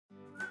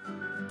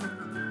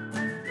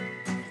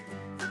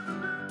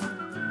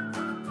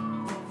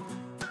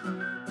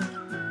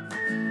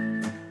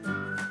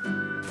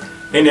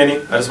Hey Nanny,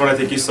 I just want to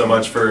thank you so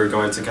much for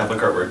going to Catholic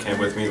Artwork Camp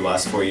with me the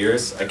last 4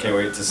 years. I can't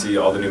wait to see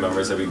all the new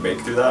members that we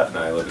make through that, and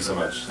I love you so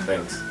much.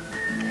 Thanks.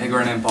 Hey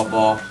Gran and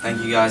Papa,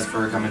 thank you guys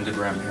for coming to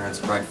Grandparents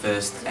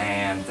Breakfast,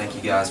 and thank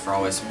you guys for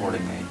always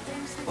supporting me.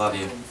 Love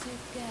you.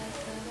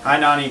 Hi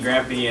Nani,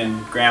 Grampy,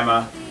 and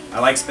Grandma.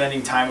 I like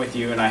spending time with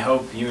you, and I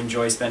hope you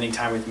enjoy spending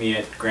time with me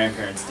at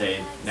Grandparents'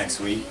 Day next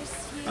week.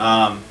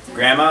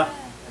 Grandma,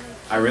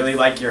 I really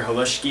like your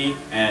halushki,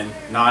 and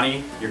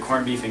Nani, your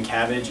corned beef and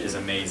cabbage is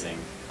amazing.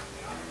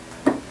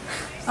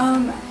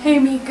 Hey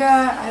Mika,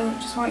 I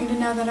just want you to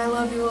know that I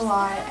love you a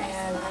lot,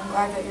 and I'm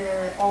glad that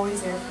you're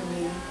always there for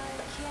me.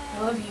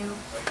 I love you.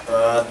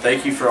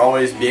 Thank you for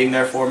always being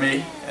there for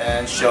me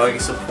and showing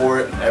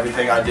support in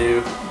everything I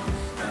do,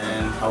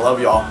 and I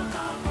love y'all.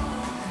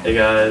 Hey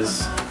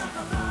guys,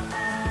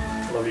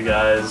 love you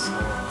guys.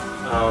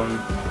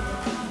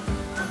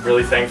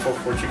 Really thankful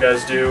for what you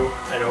guys do.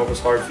 I know it was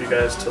hard for you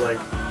guys to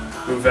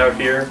move out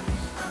here,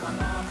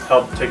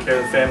 help take care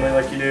of the family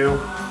like you do,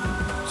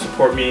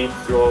 support me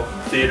through all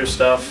theater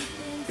stuff.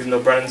 Even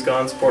though Brennan's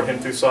gone, support him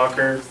through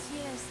soccer,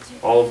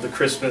 all of the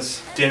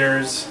Christmas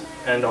dinners,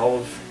 and all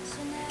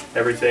of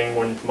everything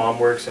when Mom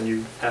works and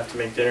you have to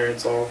make dinner.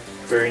 It's all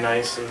very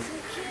nice, and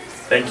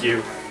thank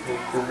you.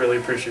 We're really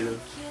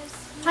appreciative.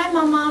 Hi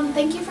Mom.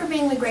 Thank you for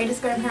being the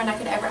greatest grandparent I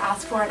could ever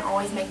ask for and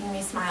always making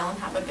me smile and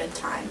have a good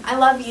time. I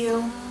love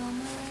you.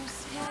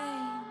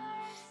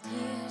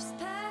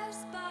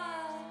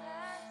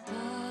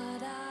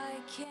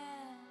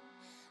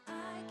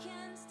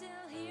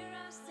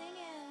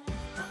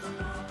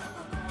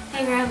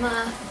 Hey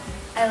Grandma,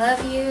 I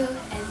love you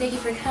and thank you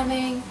for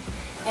coming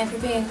and for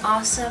being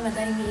awesome and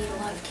letting me eat a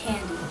lot of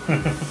candy.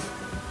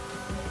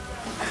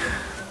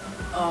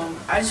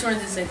 I just wanted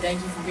to say thank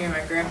you for being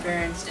my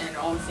grandparents and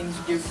all the things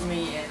you do for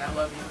me, and I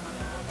love you.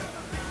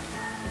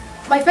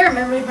 My favorite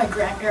memory of my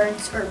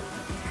grandparents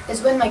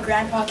is when my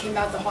grandpa came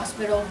out of the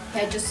hospital. He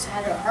had just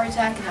had a heart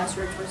attack and asked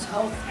for his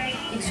health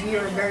because we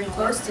were very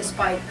close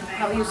despite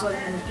how he was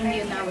living in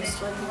India and I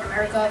was living in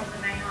America.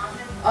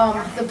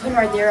 The point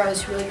right there I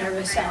was really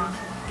nervous, and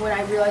when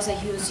I realized that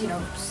he was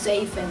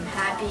safe and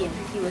happy and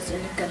he was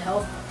in good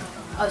health,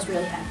 I was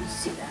really happy to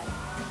see that.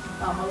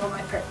 I love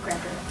my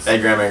grandparents. Hey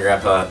Grandma and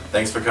Grandpa,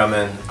 thanks for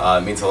coming.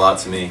 It means a lot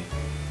to me.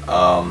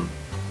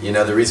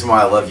 The reason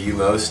why I love you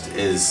most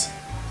is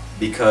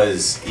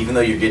because even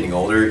though you're getting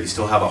older, you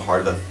still have a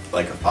heart of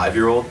like a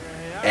 5-year-old,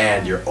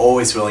 and you're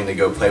always willing to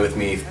go play with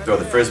me, throw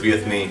the frisbee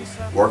with me,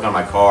 work on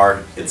my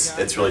car.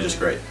 It's really just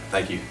great.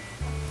 Thank you.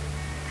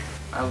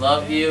 I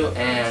love you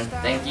and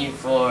thank you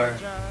for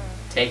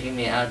taking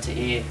me out to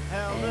eat,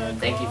 and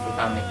thank you for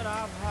coming.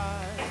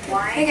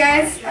 Hey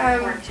guys,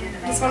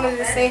 just wanted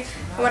to say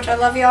how much I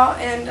love y'all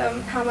and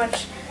how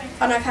much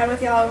fun I've had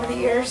with y'all over the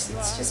years.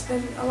 It's just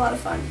been a lot of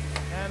fun,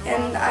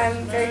 and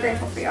I'm very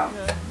grateful for y'all.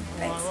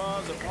 Thanks.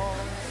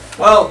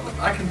 Well,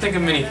 I can think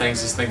of many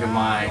things. Just think of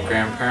my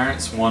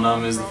grandparents. One of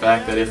them is the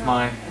fact that if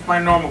my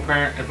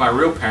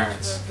real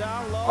parents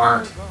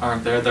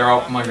aren't there,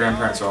 my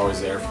grandparents are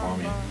always there for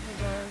me,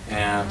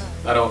 and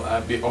that'll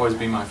always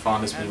be my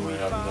fondest memory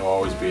of them. They'll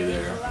always be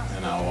there,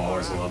 and I will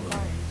always love them.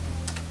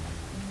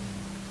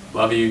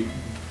 Love you.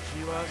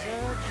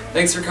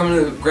 Thanks for coming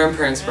to the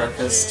Grandparents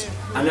Breakfast.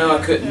 I know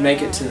I couldn't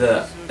make it to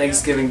the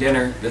Thanksgiving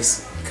dinner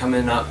this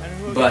coming up,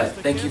 but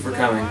thank you for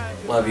coming.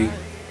 Love you.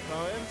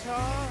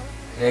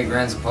 Hey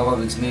Grand's Papa,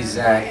 it's me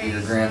Zach,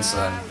 your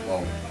grandson.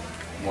 Well,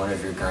 one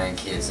of your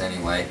grandkids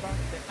anyway.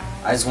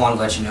 I just want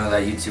to let you know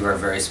that you two are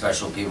very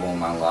special people in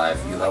my life.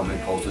 You helped me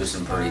pull through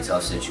some pretty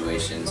tough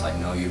situations. I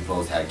know you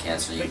both had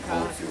cancer, you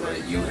pulled through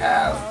it. You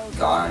have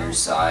God on your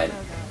side,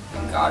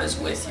 and God is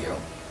with you.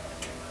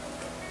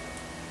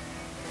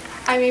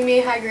 Hi Mimi,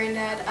 hi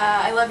Granddad.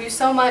 I love you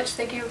so much.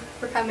 Thank you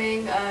for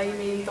coming. You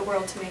mean the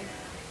world to me.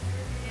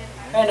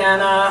 Hey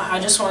Nana, I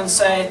just want to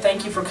say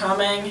thank you for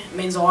coming. It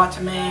means a lot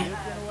to me,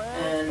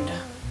 and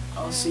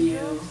I'll see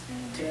you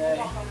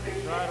today.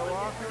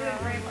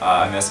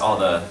 I miss all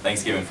the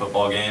Thanksgiving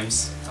football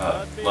games.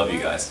 Love you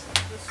guys.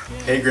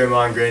 Hey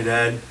Grandma and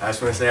Granddad, I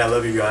just want to say I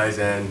love you guys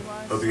and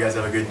hope you guys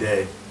have a good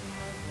day.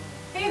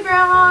 Hey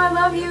Grandma, I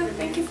love you.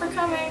 Thank you for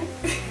coming.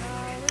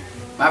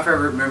 My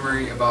favorite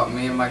memory about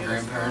me and my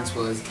grandparents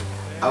was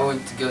I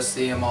went to go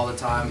see him all the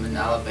time in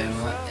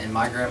Alabama, and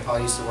my grandpa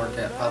used to work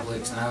at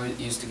Publix, and I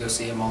used to go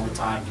see him all the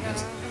time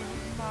because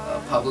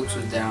Publix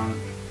was down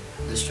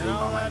the street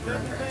by my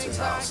grandparents'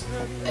 house,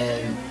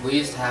 and we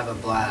used to have a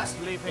blast.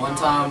 One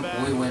time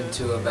we went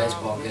to a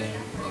baseball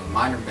game, a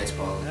minor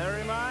baseball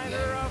game,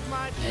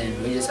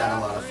 and we just had a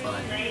lot of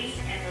fun.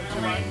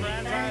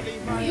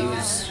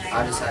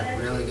 I just had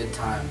a really good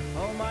time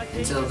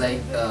until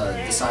they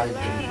decided to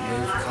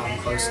come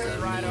close to me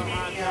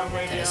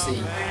in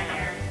Tennessee.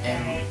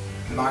 And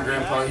my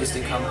grandpa used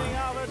to come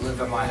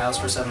live at my house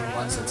for 7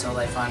 months until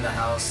they find a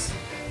house,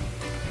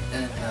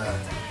 and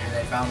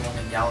they found one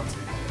in Gallatin,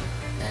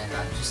 and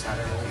I just had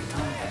a really good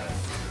time.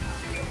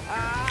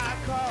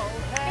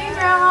 Hey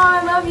Grandma,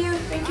 I love you.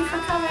 Thank you for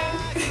coming.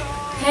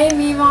 Hey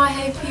Mima,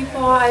 hey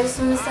people, I just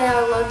want to say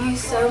I love you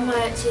so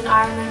much, and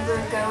I remember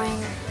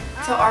going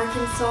to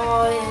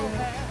Arkansas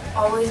and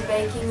always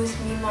baking with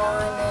me,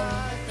 Mom,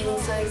 and getting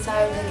so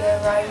excited to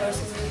go ride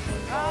horses with you,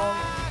 Paul.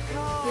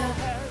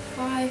 Yeah,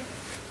 bye.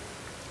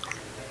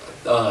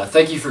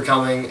 Thank you for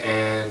coming,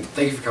 and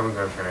thank you for coming,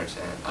 grandparents,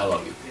 and I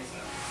love you.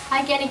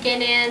 Hi,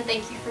 Gannon.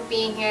 Thank you for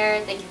being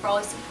here. Thank you for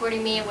always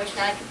supporting me and wishing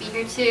I could be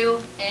here too.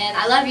 And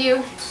I love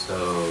you.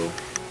 So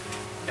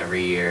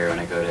every year when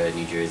I go to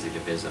New Jersey to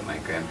visit my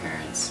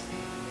grandparents,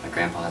 my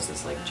grandpa has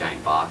this like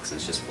giant box and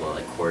it's just full of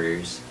like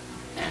quarters,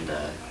 and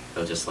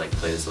he'll just like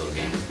play this little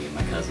game with me and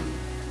my cousin.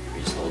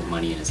 We just hold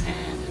money in his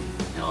hand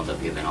and he'll end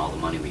up giving all the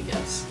money we get.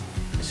 It's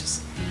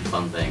just a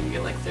fun thing. We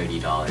get like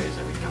 $30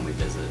 every time we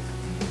visit.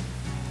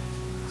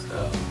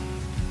 So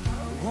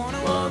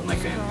love my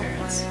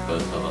grandparents,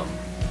 both of them.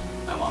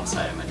 My mom's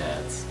side and my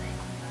dad's.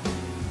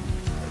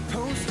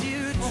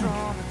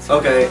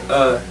 Okay,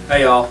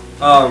 hey y'all.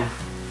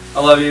 I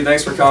love you,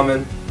 thanks for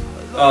coming.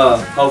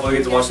 Hopefully we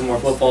get to watch some more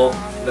football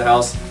at the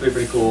house. It'll be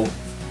pretty cool.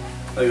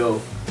 There you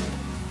go.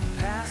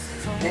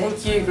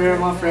 Thank you,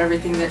 Grandma, for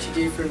everything that you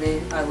do for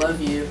me. I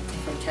love you.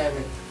 From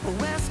Kevin.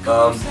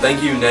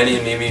 Thank you, Nanny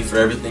and Mimi, for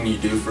everything you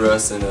do for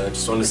us, and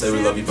just wanted to say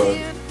we love you both.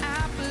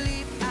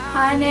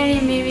 Hi, Nanny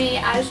and Mimi.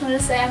 I just want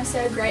to say I'm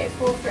so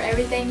grateful for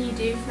everything you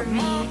do for me,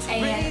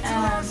 and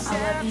I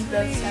love you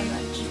both so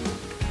much.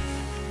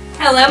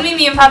 Hello,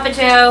 Mimi and Papa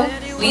Joe.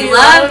 We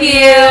love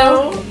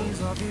you.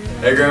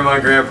 Hey, Grandma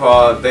and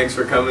Grandpa, thanks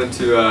for coming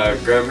to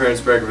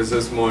Grandparents' Breakfast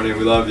this morning.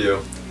 We love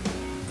you.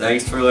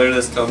 Thanks for letting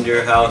us come to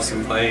your house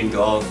and playing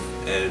golf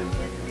and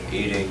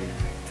eating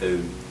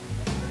food.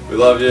 We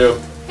love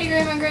you. Hey,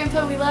 Grandma and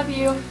Grandpa, we love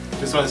you.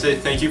 Just want to say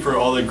thank you for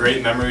all the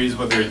great memories,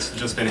 whether it's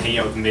just been hanging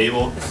out with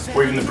Mabel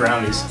or even the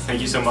brownies. Thank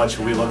you so much.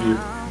 We love you.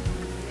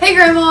 Hey,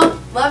 Grandma.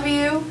 Love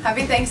you.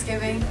 Happy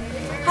Thanksgiving.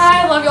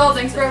 Hi, love y'all.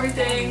 Thanks for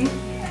everything.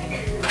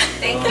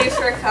 Thank you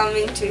for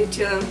coming,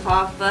 Tutu and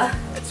Papa.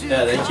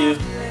 Yeah, thank you.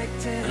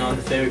 And I'm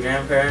the favorite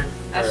grandparent.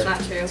 That's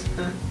not true.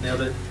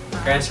 Nailed it.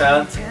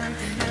 Grandchild.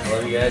 I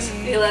love you guys.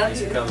 We love Thanks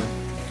you. for coming.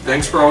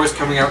 Thanks for always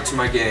coming out to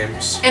my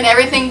games. And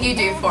everything you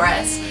do for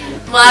us.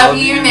 Love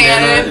you,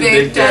 Nana and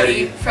Big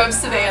Daddy from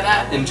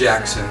Savannah. In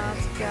Jackson.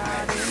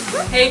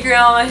 Hey,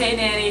 Grandma. Hey,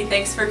 Nanny.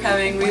 Thanks for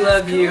coming. We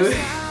love you.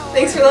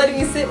 Thanks for letting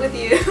me sit with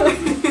you.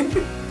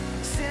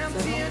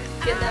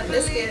 Get that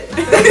biscuit.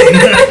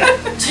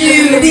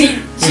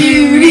 Judy,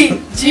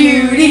 Judy,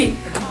 Judy.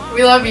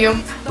 We love you.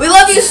 We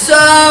love you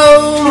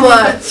so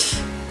much.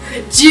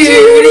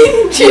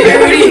 Judy,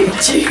 Judy,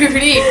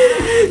 Judy.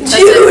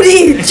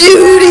 Judy,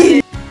 Judy.